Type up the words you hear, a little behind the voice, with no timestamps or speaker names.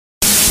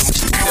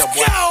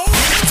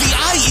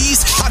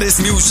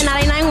hottest music.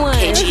 99.1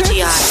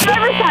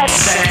 KGGI.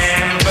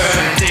 San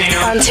Bernardino.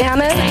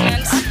 Montana.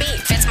 Beat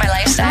fits my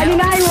lifestyle.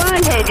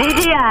 99.1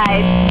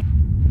 KGGI.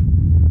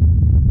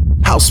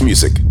 House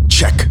music,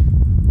 check.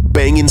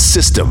 Banging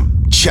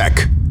system,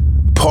 check.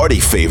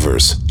 Party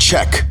favors,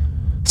 check.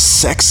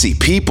 Sexy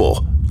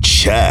people,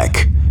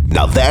 check.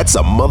 Now that's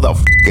a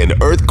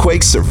motherfucking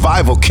earthquake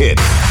survival kit.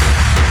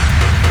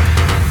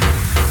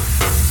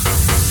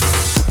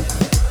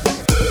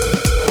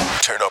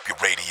 Turn up your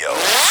radio.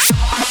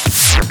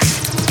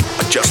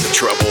 Adjust the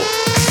treble.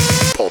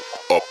 Pump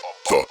up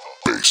the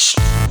bass.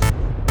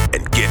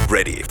 And get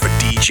ready for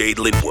DJ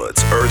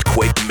Lynnwood's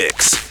Earthquake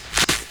Mix.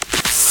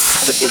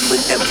 The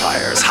Inland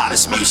Empire's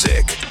hottest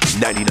music.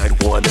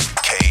 99.1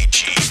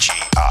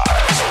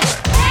 KGGI.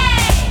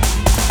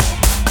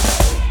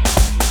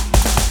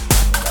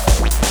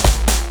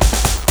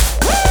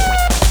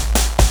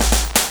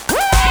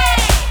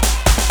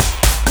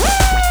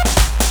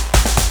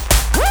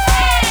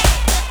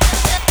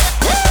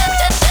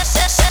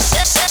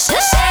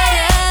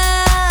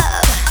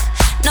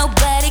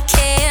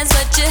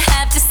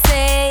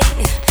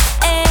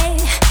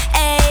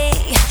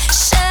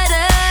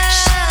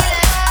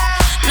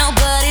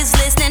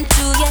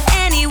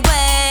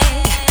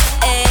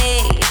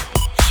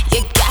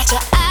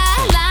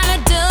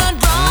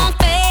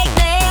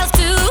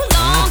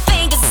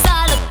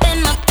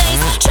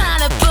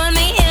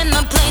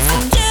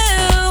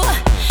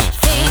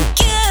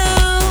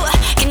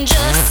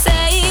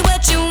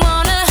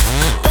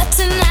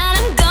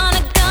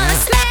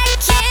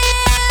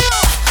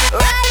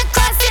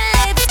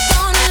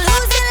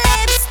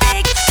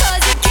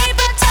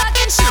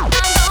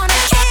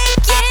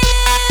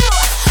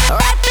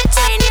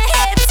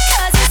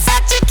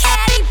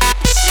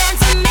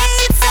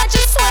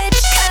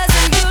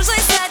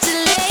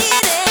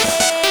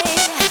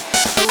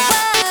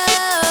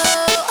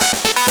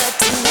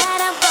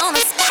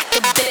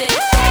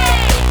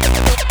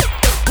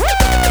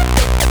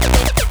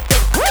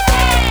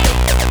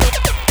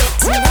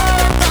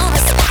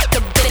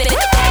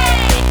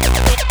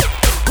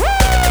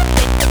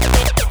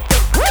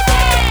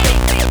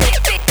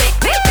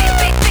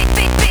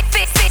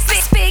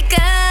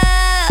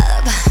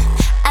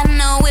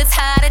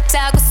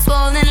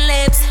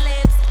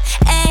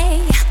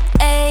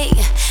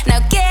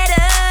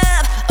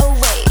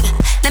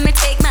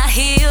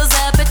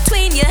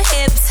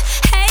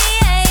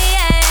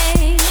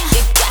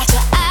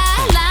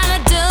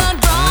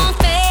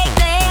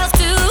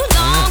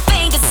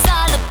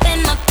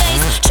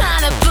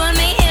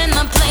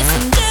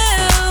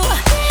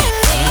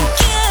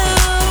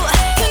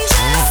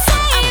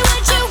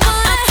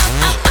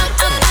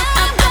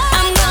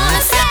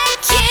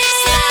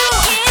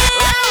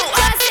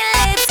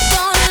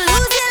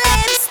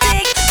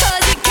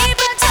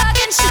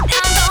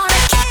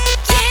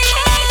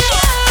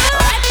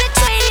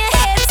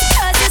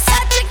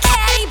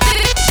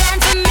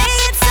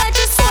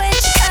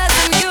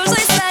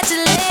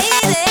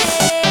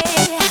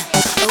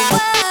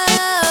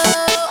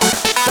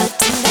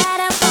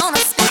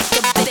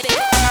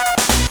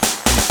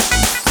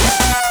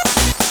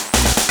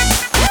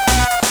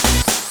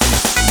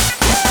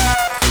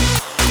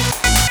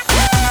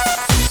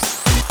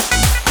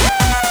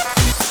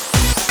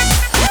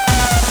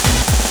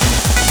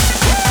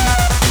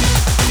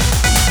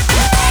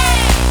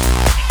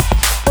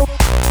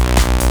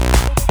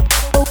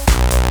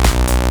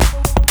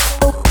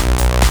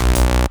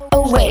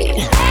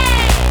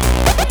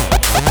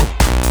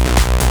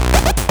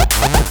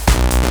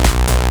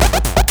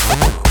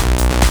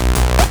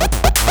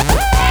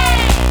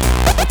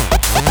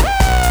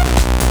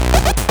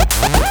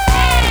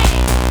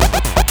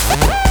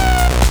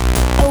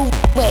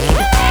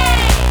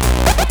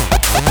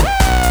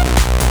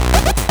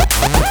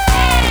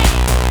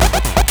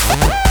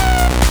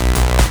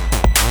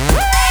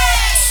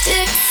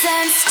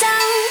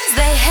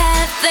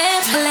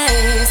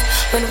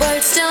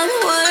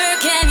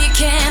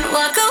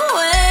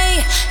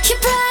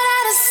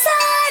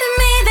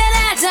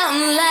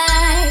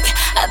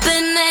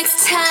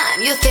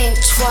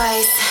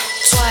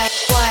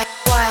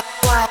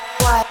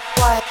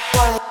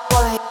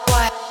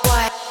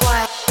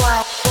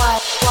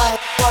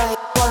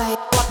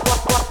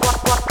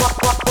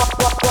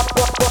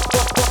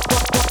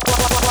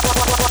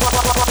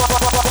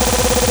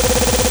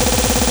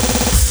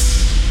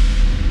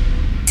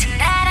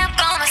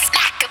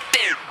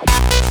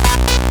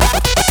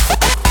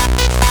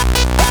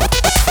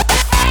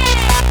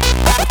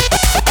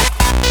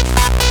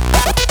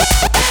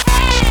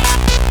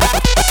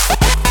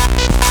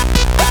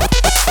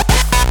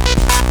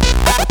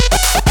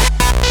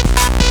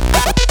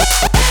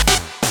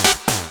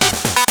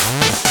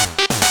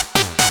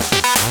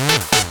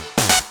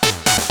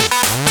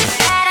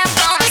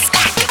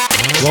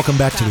 Welcome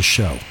back to the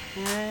show.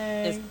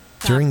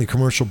 During the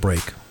commercial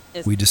break,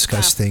 we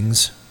discussed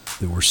things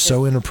that were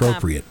so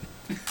inappropriate.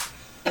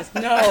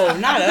 No,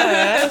 not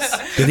us.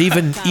 That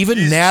even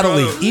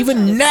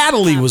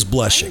Natalie was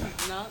blushing.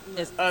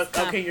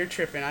 Okay, you're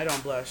tripping. I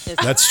don't blush.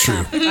 That's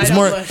true. It's don't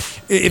more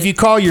blush. if you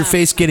call your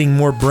face getting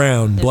more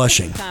brown,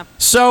 blushing.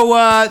 So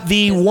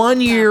the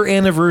 1 year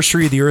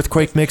anniversary of the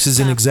Earthquake Mix is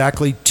in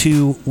exactly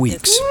 2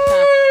 weeks.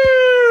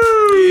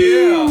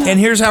 And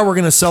here's how we're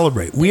going to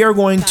celebrate. We are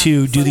going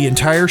to do the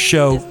entire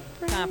show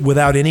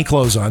without any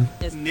clothes on.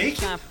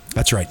 Naked?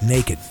 That's right,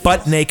 naked.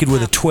 Butt naked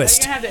with a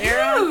twist. You have the air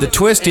on? The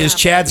twist is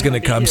Chad's going to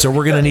come, so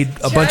we're going to need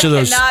a bunch of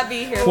those. cannot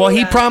be here Well, for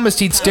he that. promised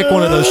he'd stick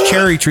one of those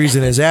cherry trees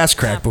in his ass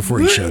crack before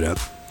he showed up.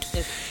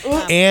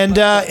 And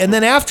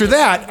then after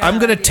that, I'm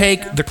going to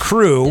take the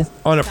crew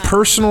on a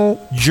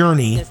personal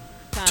journey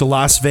to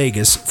Las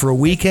Vegas for a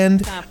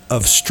weekend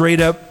of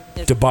straight up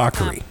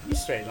debauchery. You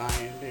straight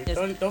lying,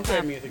 dude. Don't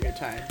threaten me with a good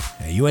time.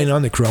 Hey, you ain't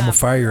on the crew. I'm going to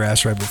fire your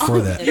ass right before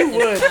that. You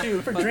would,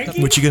 too, for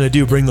drinking. What you going to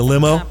do, bring the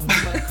limo?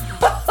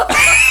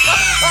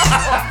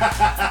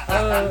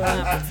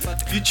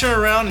 If you turn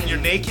around and you're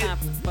naked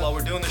while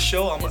we're doing the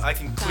show, I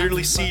can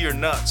clearly see your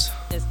nuts.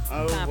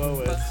 Oh,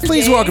 whoa.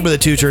 Please welcome to the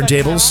Two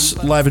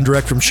Turntables, live and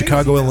direct from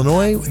Chicago,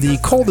 Illinois, the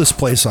coldest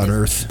place on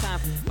earth,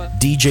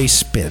 DJ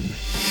Spin.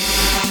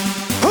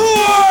 Who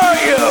are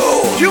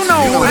you? You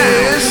know who it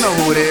is. You know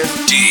who it is.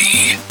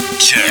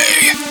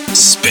 DJ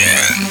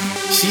Spin.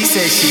 She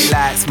says she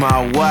likes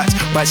my watch,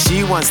 but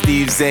she wants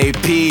Steve's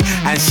AP,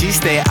 and she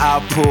stay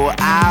up all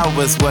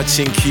hours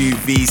watching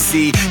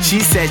QVC. She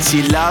said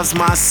she loves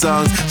my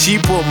songs, she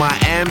bought my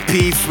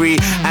MP3,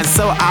 and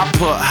so I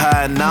put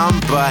her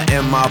number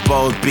in my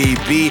bold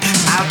BB.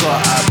 I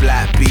got a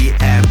black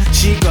BM,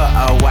 she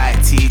got a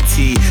white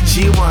TT.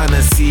 She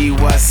wanna see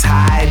what's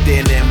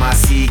hiding in my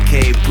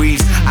CK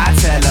briefs. I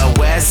tell her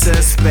wear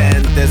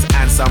suspenders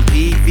and some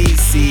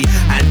PVC,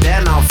 and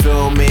then I'll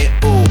film it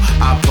all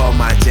up on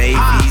my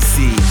JVC.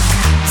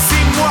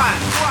 Scene one,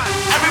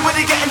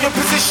 everybody get in your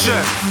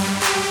position.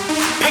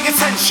 Pay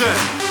attention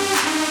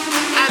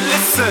and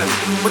listen.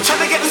 We're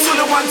trying to get this all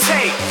in one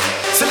take,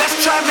 so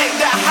let's try and make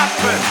that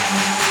happen.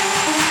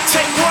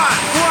 Take one,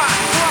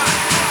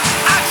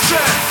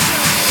 action.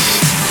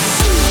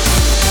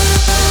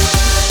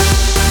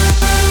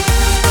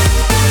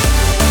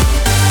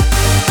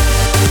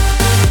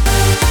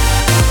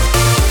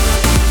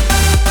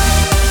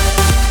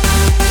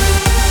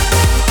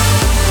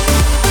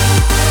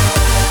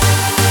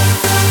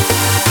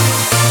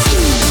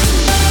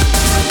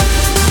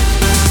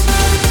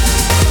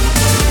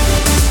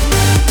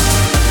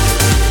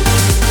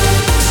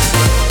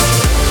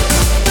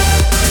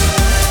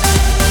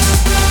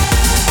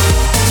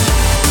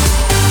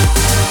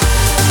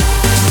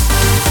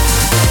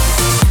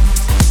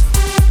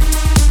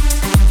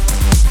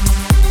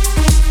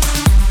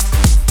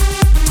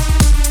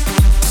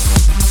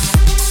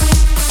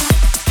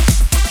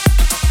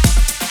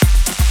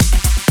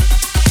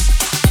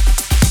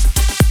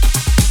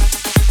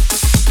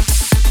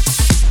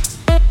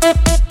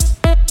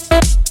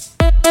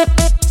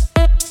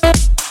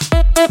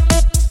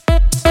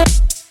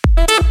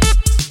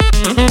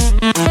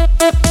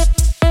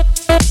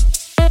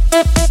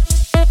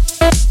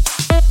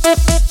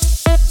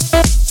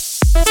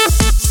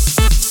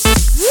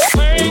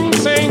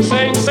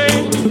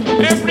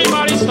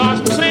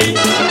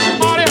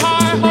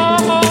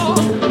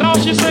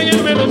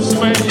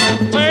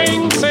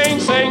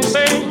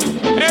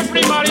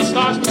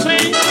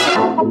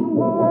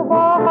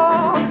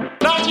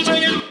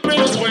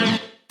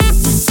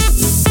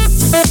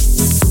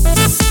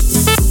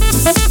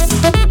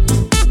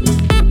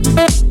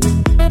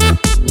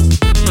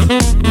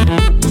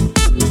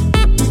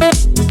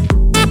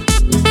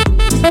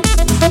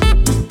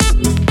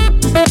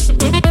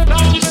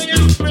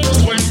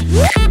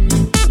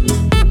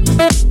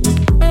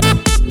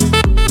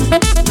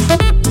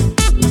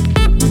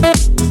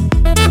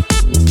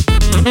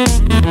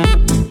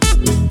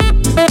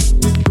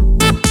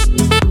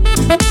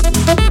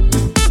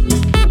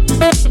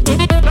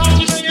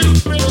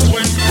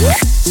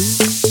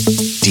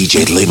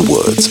 DJ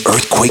Lynnwood's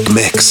Earthquake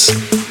Mix.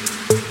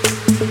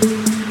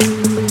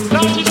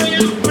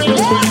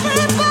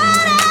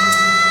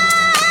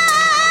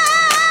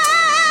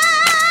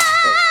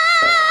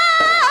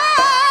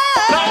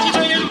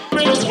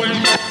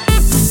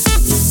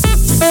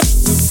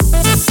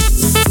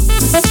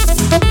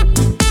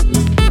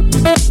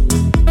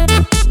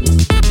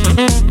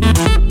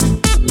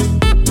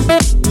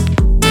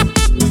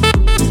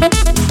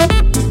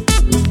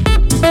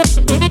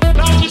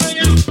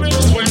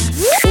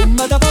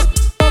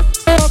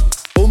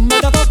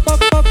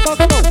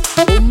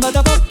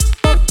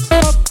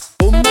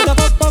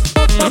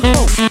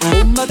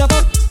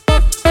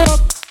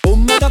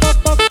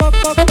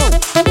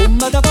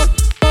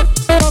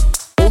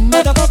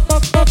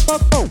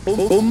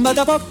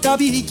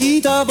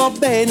 Picchita va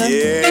bene.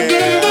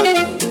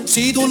 Yeah.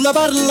 Se tu la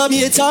parla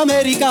miezza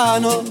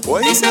americano.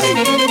 What he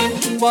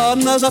say?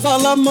 Quando si fa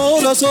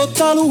l'amore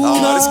sotto la luna.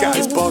 Oh, this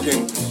guy's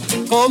bugging.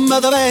 Come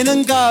da bene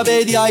in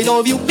capo di I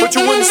love you. Put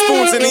your wooden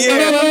spoons in the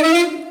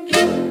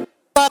air.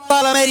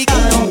 Papa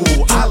l'americano.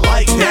 Ooh, I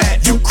like that.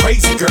 You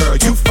crazy girl,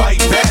 you fight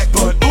back,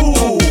 but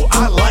ooh,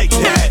 I like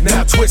that.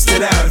 Now twist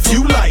it out if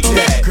you like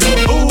that.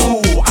 Girl,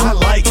 ooh, I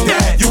like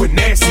that. You a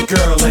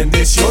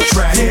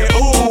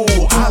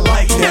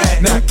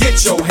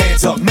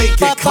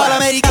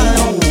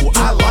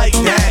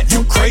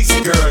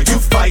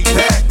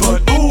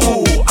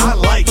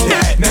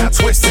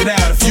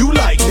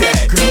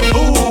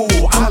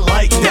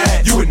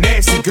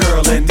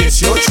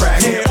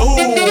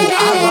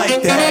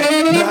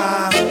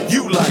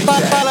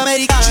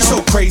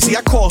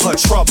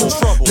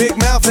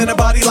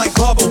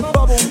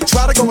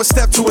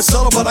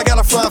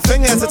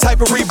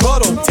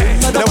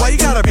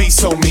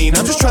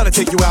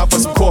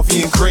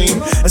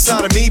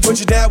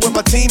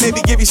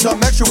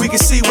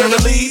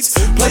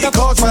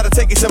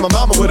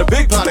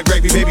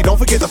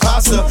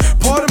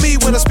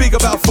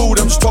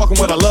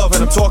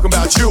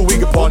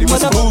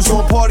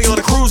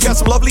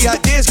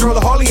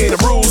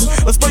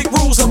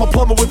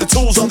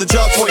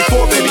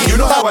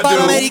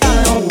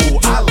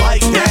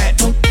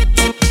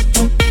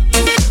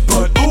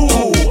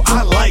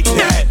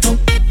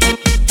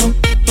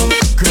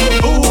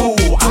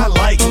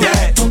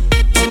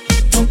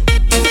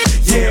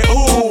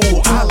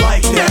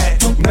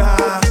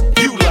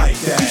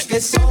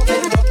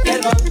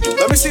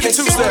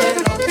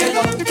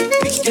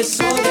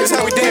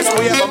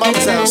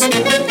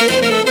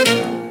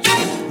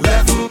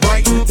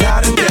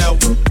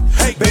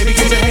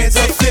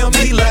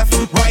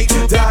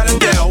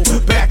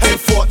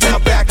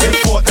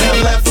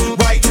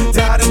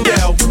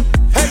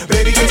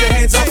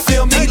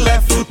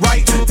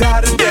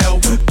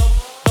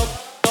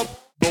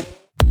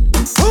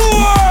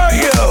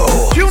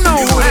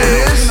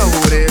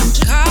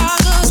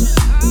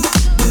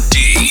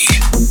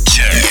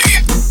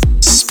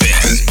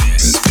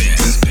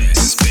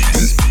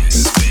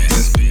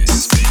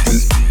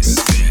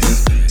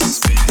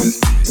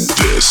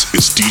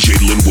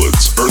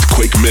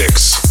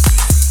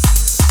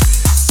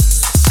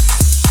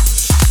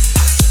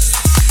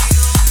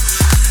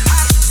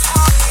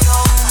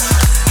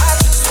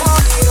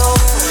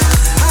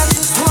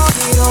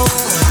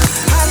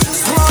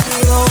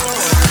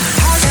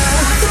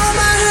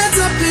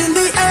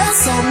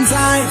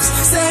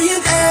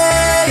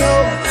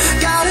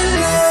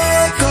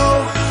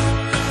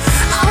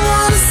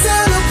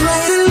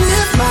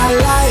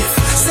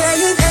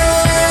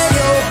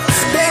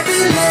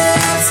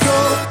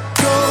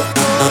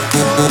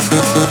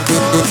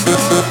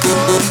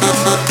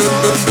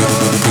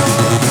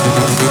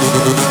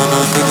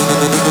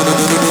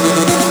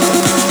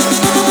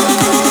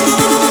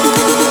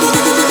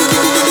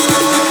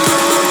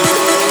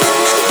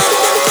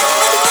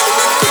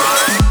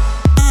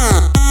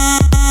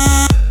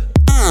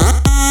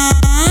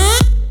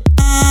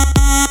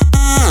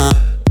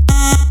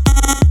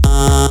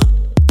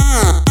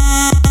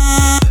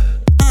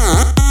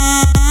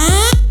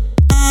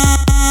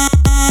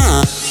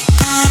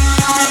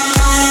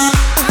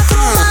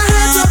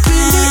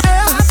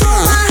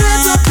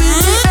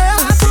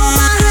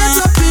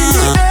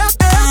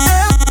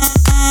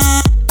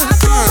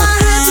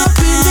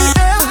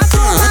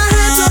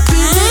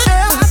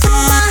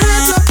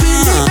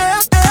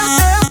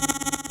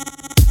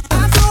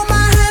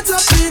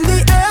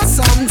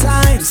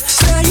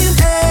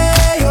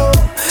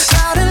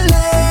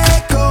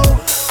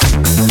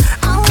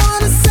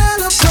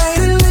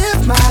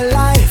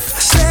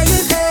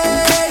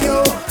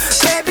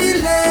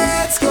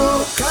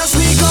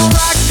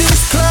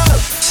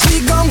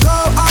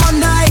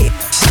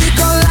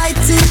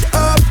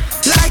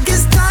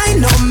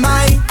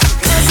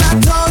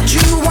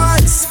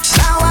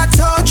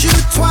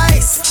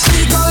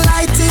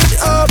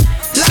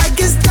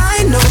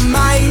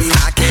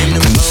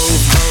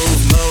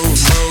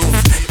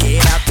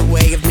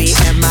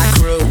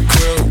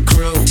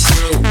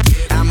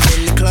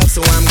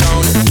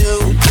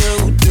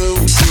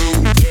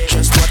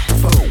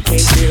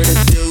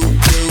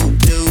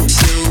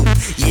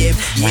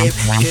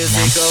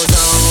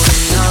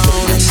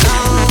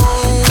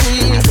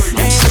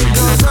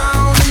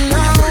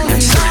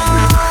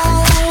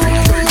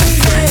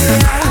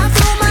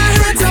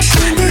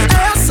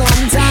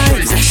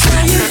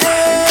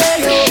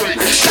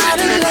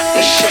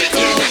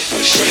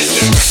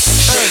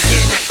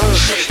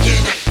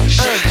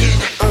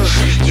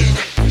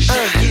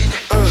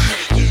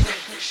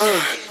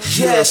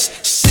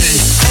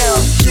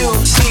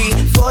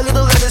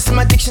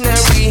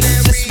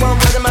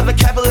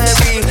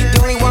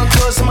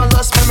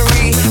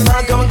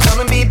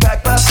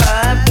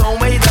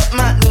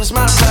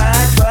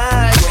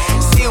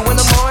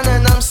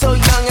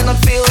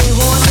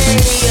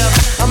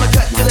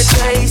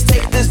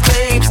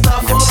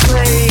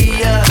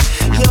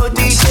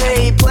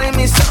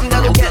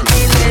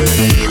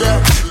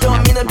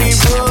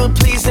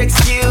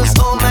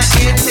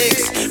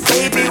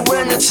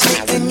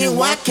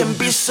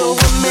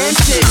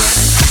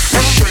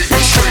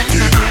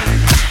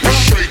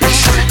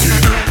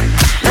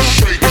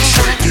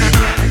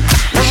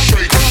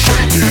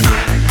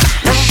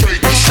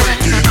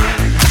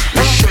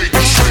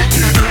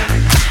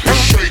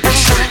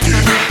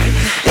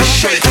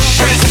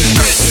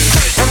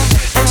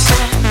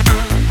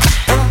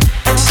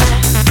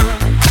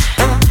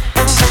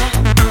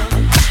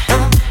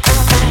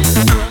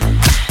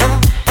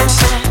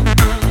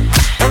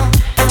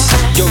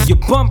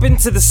bumping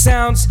to the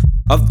sounds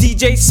of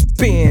DJ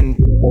Spin.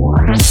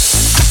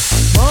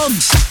 Mom,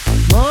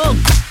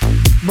 mommy,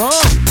 mama,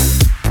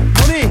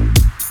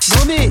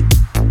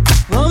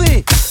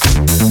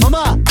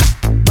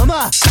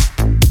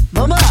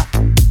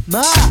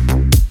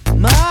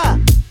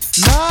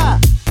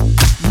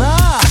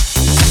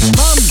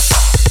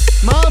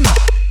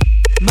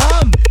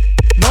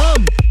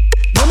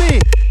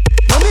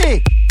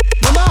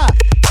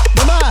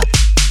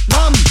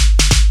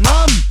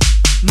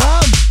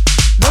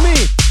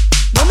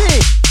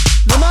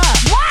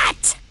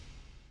 What?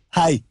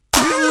 Hi.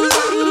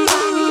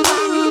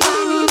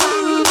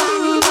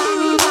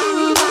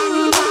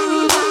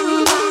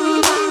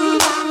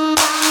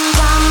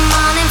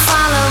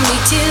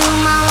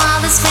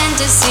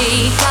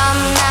 Fantasy, come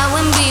now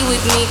and be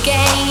with me.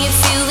 Can you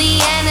feel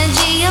the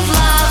energy of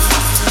love?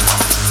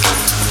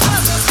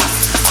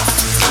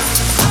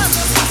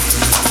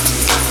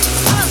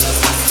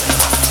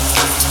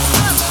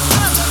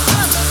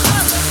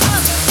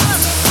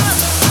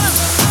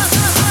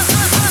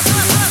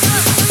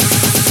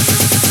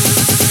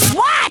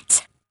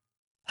 What?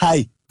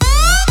 Hi.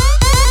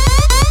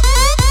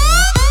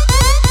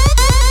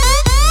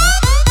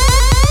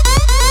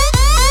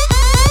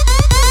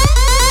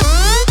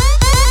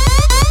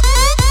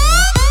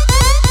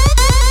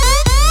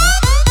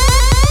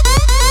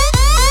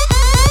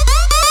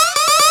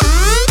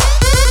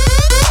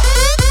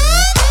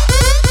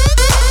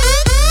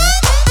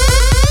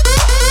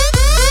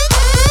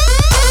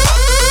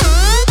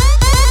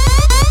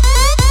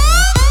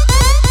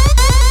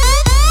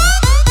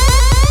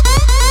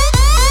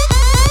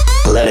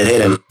 Let it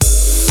hit him.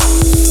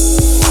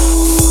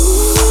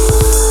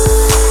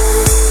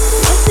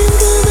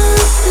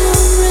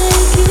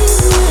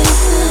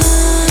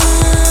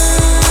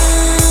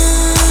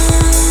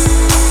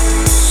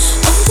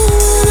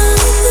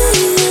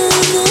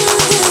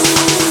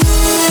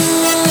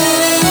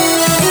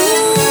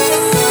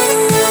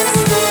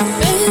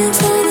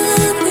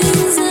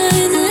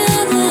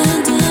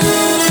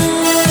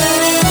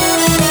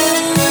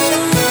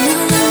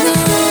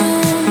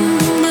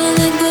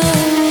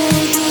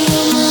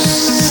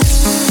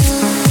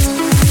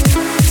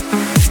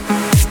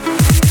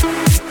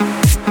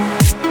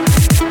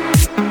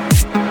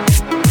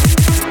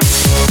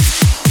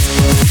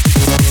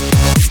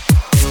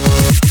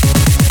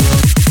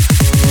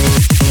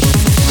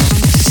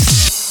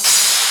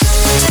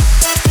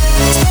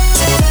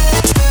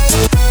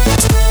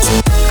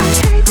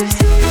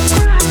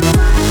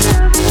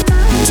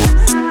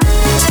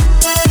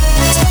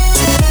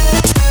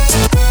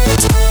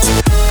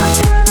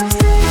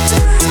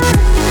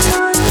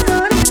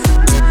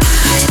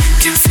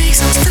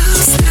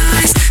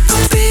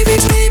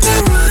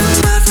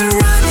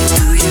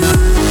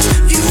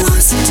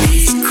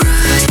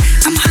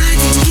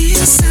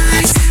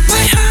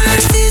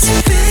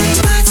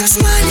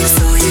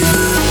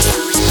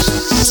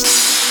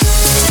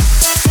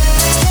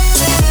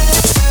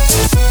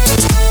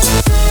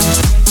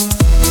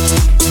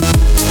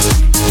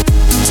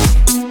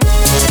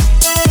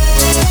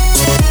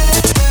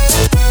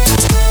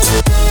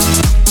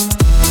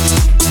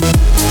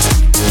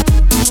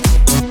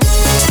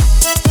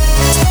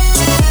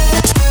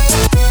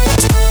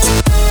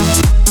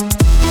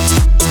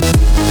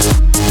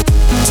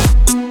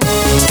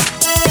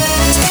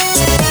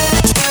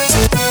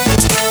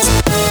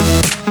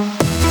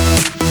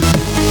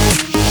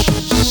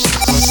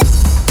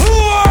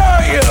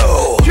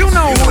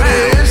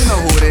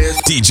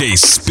 DJ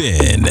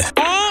Spin.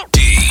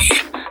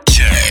 DJ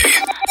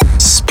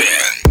Spin.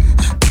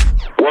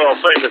 World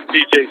famous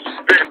DJ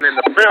Spin in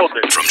the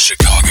building. From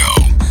Chicago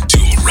to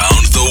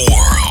around the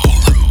world.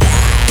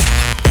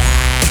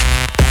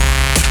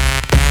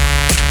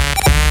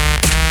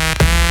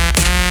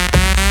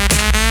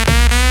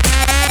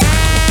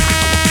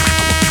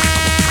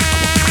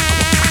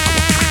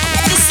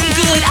 Listen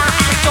good, I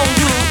act on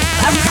you.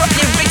 I wrote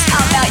lyrics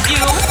about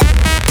you.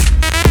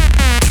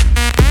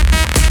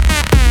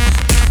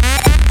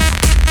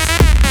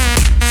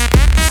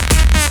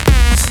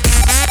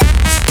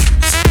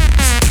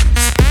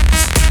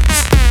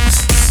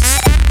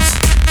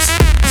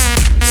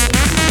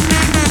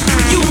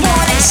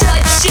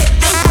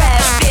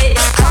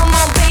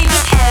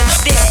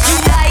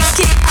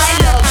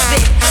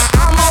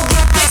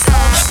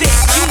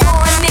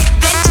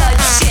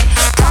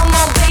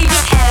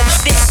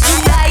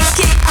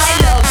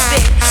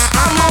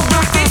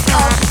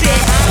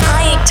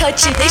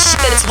 Touching this shit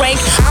that is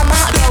rank. I'm a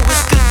hot girl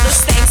with good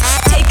looks, thanks.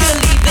 Take it or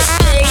leave it,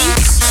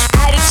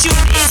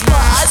 attitude is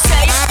what I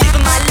say.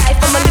 Living my life,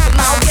 I'ma live it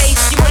my way.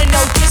 You wanna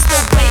know just the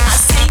way I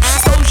say.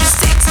 Exposure,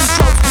 sex, and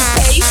drugs we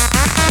pay.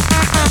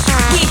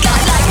 We got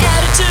like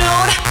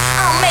attitude,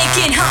 I'll make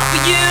it hot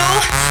for you.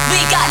 We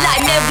got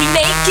like memory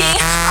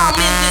making, I'm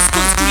in this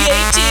cause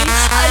creating.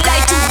 I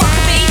like to rock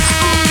a beat,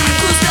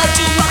 cause love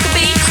to rock a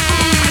beat,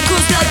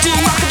 cause love to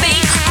rock a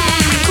beat,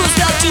 cause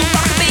love to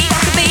rock a beat,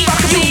 rock a beat,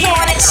 rock a beat. You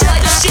want it,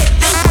 touch shit,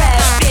 then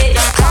grab it.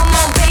 Come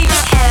on, baby,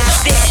 have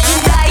it. You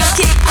like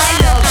it, I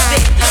love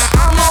it.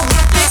 I'm a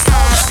ruthless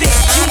of it.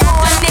 You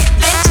want it,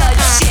 then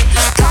touch it.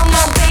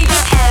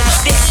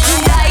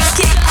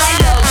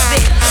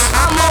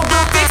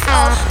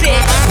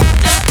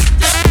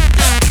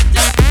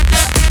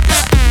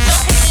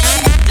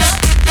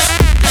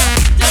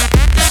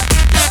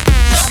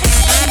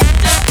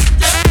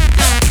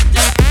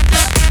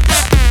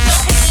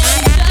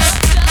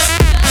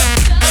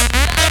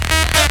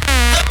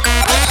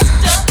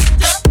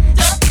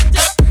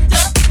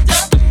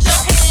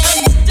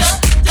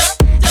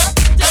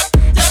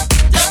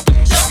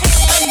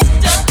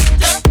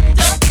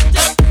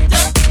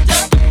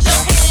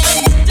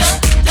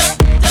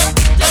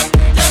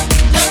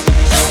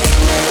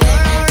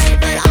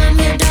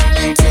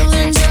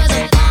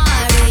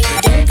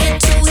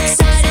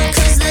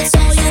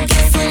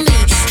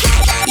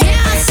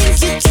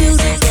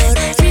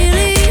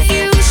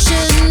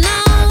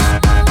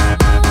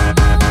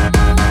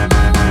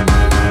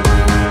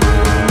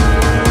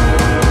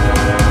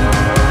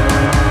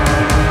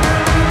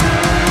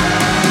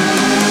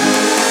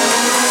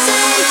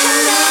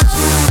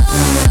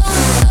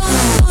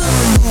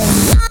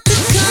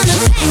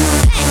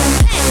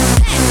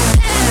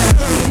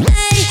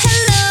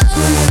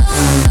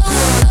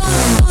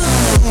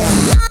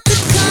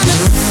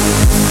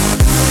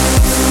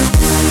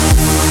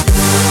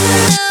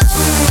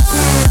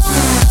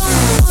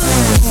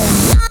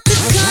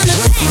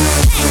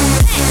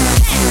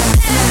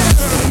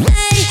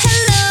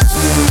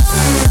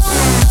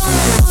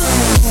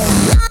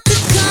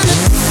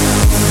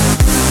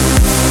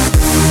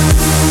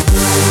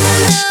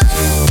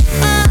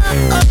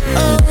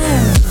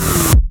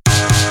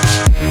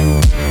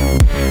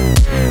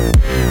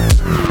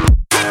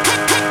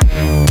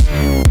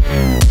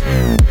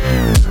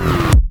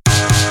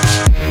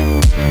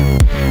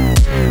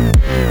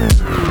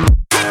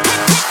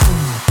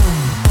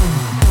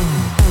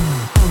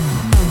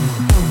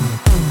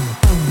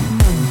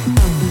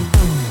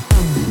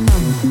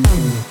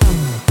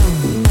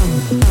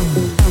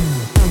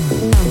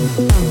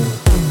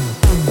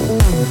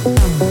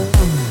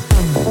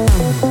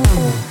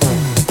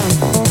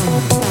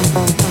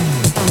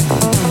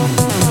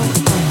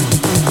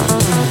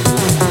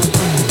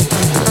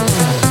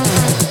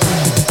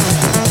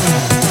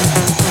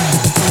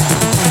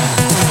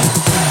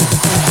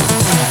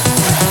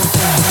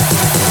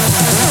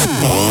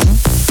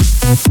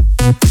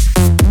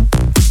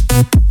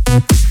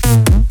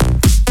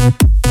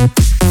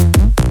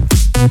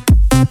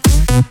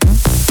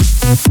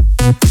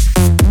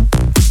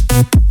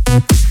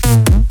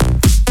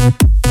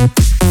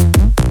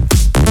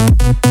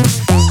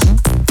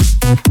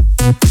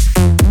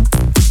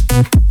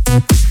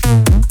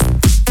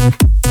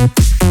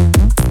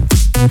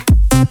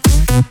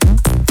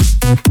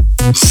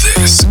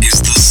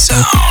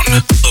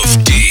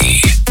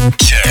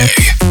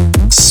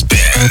 Spin.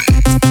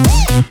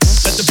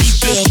 Let the beat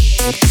build.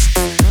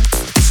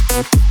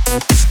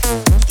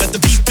 Let the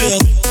beat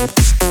build.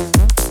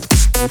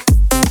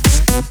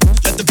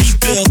 Let the beat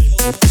build.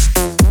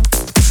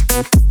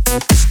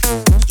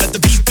 Let the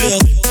beat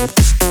build.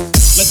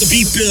 Let the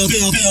beat build.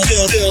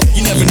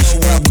 You never know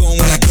where I'm going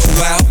when I go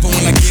out, but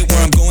when I get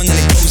where I'm going, then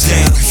it goes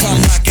down. If I'm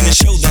rocking the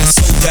show, then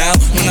it's sold out.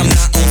 When I'm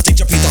not on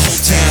stage, I paint the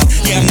whole town.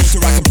 Yeah, I'm known to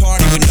rock a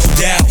party with no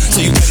doubt, so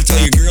you better tell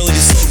your girl to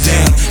slow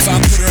down. If I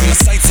put her in my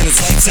sights and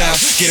it's lights out,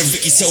 get her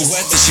Vicky so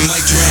wet that she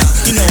might drown.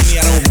 You know me,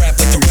 I don't rap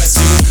like the rest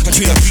do. I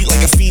treat a beat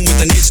like a fiend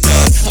with a niche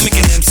does. I make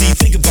an MC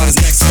think about his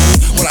next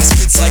move. What I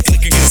spit's like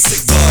liquor, get a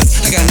sick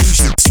buzz. I got new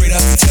shit straight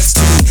out the test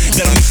tube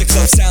that'll make the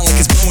club sound like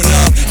it's blowing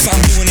up. If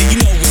I'm doing it, you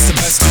know it's the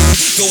best dude.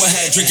 Go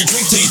ahead, drink your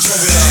drink till you throw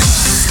it up.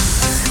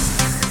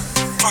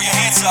 Throw your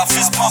hands up,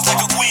 fist pump like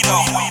a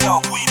Guido. Throw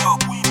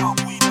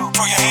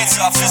your hands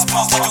up, fist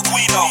pump like a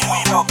Guido.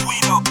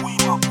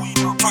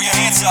 Throw your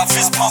hands up,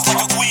 fist pump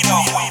like a Guido.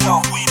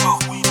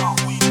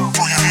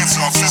 Throw your hands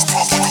up, fist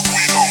pump like a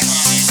Guido.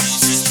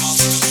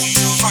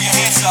 Throw your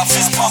hands up,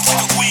 fist pump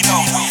like a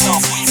Guido.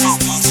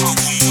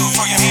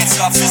 Throw your hands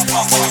up, fist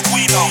pump like a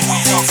Guido.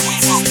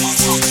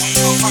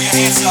 Throw your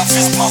hands up,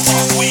 fist pump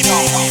like a Guido.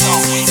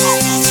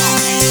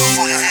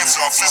 Throw your hands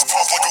up, fist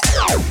pump like a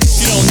Guido.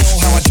 You don't know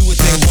how I do it,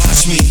 then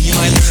watch me. You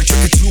might learn a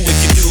trick or two if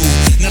you do.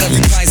 Not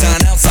every guy's on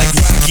outs like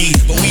Rocky,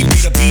 but we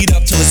beat a beat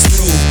up till it's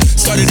through.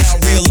 Started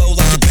out real low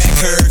like your back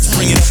hurts.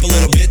 Bring it up a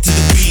little bit to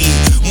the beat.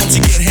 Once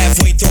you get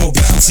halfway, throw a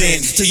bounce in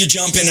till you're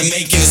jumping and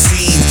making a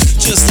scene.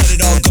 Just let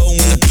it all go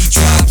when the beat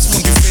drops.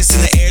 Pump your fist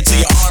in the air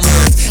till your arm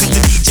hurts. If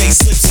the DJ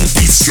slips and the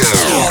beat stops,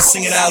 I'll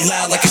sing it out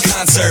loud like a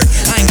concert.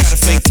 I ain't got a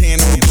fake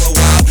tan or a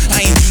blowout.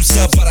 I ain't do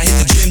stuff, but I hit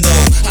the gym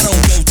though. I don't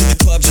go to the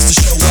club just to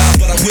show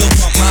out, but I will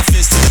pump my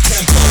fist to the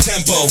tempo.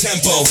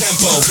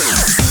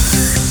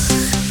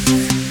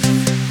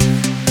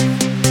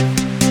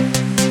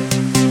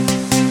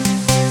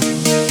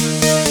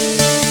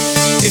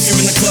 If you're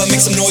in the club, make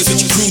some noise with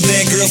your crew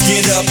then. Girls,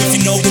 get up if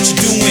you know what you're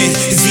doing.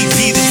 It's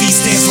VP, the V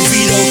stands for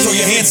Vito. Throw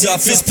your hands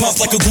up, fist pump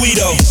like a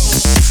Guido.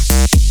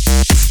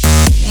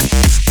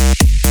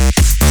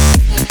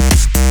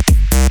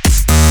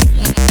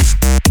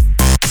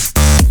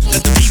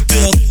 Let the beat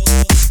build.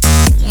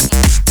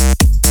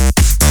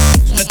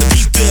 Let the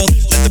beat build.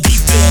 Let the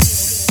beat build.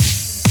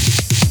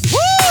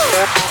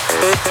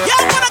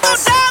 Y'all wanna go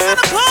dive in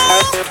the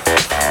pool?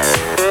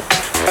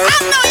 I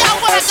know y'all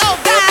wanna go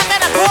dive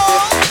in the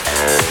pool.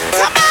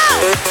 Come on!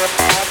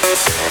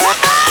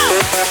 Come on!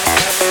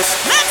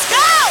 Let's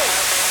go!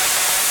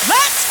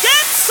 Let's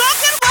get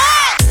soaking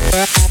wet!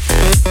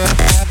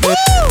 Woo!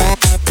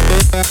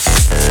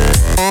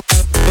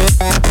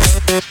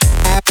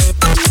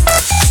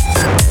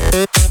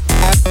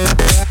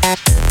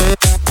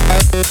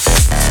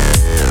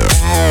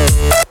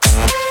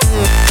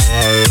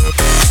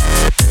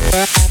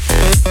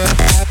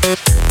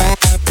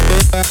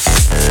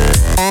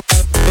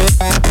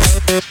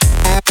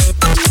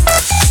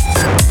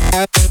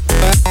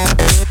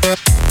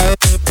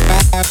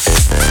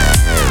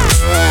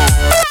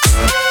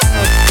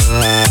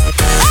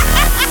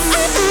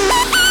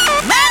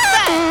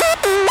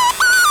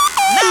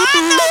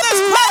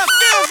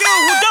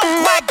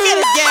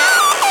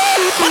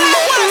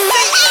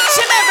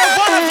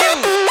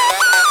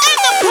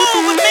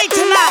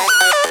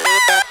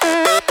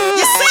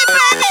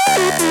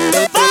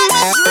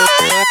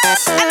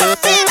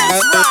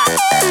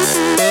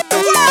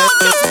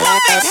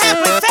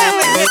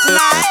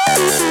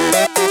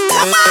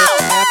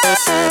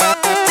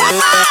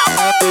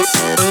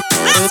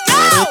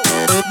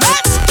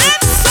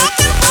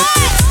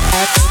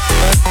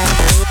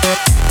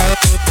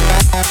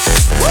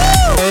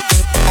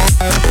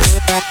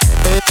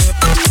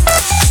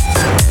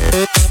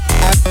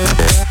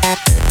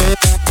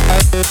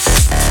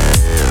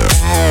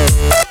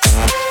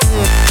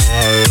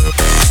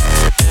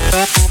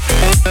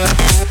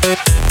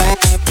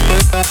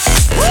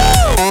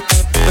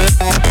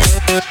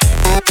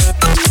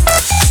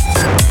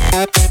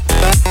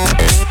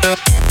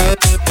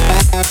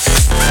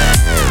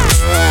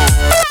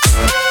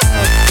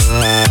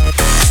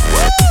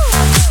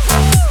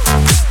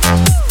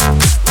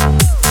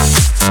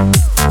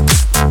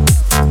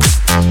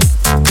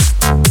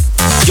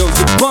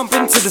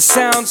 The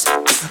sounds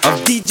of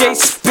DJ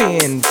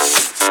Spin.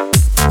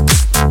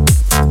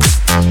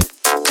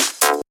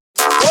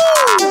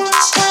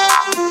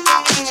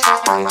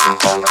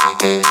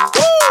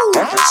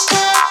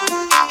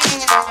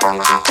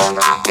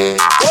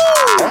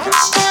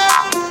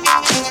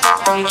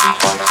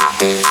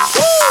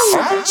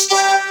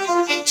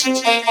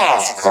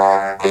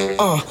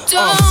 Don't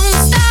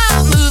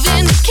stop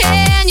moving,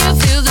 can you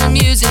feel the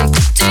music?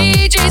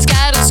 DJ's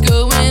got us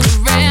going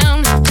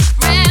around,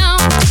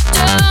 round.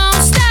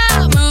 Don't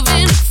stop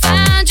moving,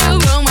 find your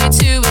own way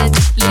to it.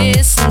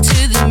 Listen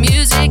to the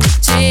music,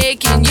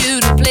 taking you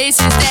to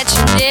places that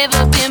you've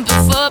never been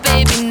before,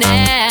 baby.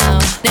 Now,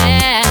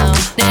 now,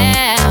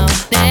 now,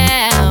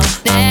 now,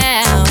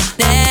 now,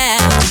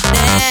 now,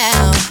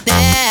 now,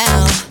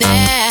 now,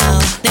 now,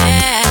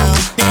 now.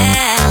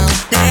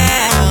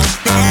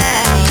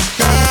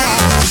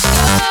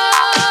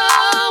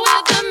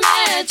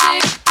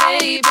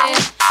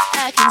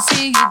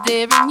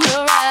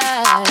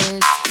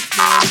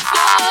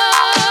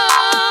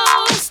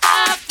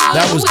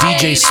 That was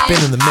DJ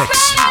Spin in the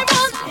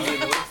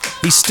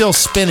mix. He's still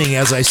spinning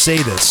as I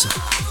say this.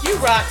 You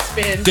rock,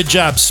 Spin. Good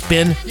job,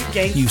 Spin. You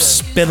gangsta. You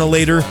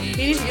spin-a-lator. He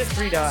needs to get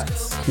 3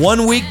 dots.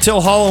 1 week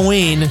till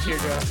Halloween.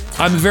 Teardrop.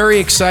 I'm very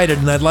excited,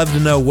 and I'd love to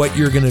know what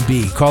you're going to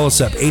be. Call us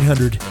up,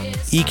 800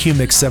 EQ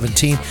Mix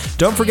 17.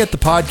 Don't forget the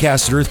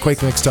podcast at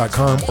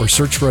earthquakemix.com or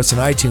search for us on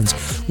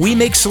iTunes. We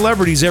make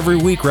celebrities every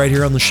week right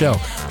here on the show.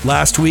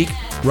 Last week,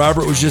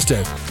 Robert was just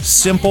a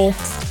simple,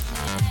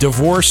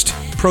 divorced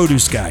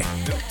produce guy.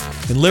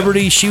 And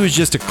Liberty, she was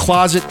just a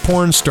closet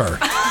porn star.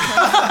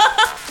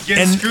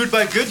 Getting screwed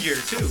by Goodyear,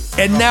 too.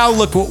 And now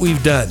look what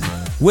we've done.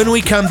 When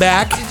we come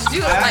back, Do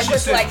it like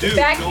with like the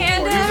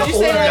backhand. He's the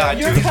older guy,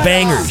 you're dude. the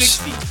bangers.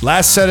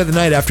 Last set of the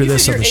night after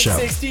this on the show.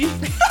 860.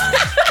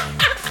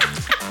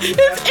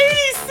 It's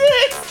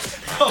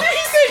 86.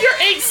 He said you're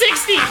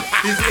 860.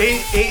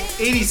 He's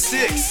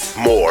 86.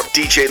 More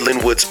DJ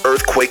Lynnwood's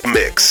Earthquake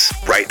Mix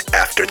right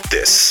after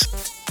this.